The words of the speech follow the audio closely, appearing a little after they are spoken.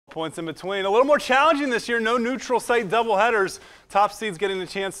Points in between. A little more challenging this year. No neutral site doubleheaders. Top seeds getting the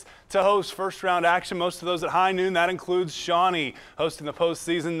chance to host first round action. Most of those at high noon. That includes Shawnee hosting the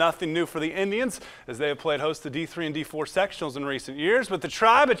postseason. Nothing new for the Indians as they have played host to D3 and D4 sectionals in recent years. With the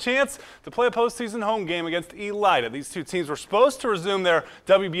Tribe a chance to play a postseason home game against Elida. These two teams were supposed to resume their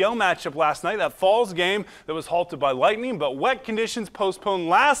WBL matchup last night. That Falls game that was halted by lightning, but wet conditions postponed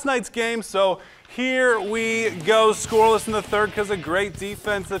last night's game. So here we go, scoreless in the third because of great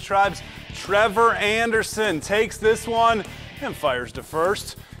defense. The Tribe's Trevor Anderson takes this one and fires to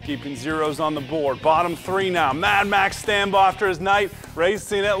first, keeping zeros on the board. Bottom three now. Mad Max Stambaugh after his night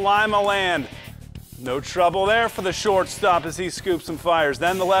racing at Lima Land. No trouble there for the shortstop as he scoops and fires.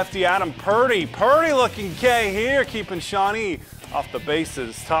 Then the lefty Adam Purdy. Purdy looking K here, keeping Shawnee off the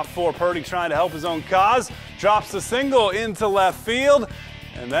bases. Top four, Purdy trying to help his own cause. Drops the single into left field.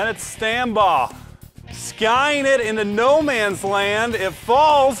 And then it's Stambaugh skying it into no man's land. It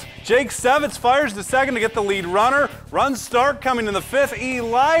falls. Jake Sevitz fires to second to get the lead runner. Runs start coming in the fifth.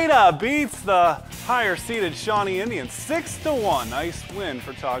 Elida beats the higher seeded Shawnee Indians 6-1. Nice win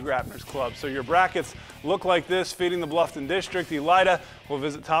for Todd Grapner's club. So your brackets look like this, feeding the Bluffton District. Elida will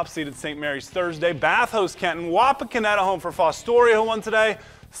visit top seeded St. Mary's Thursday. Bath hosts Kenton. Wapakoneta home for Fostoria, who won today.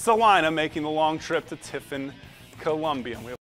 Salina making the long trip to Tiffin, Columbia.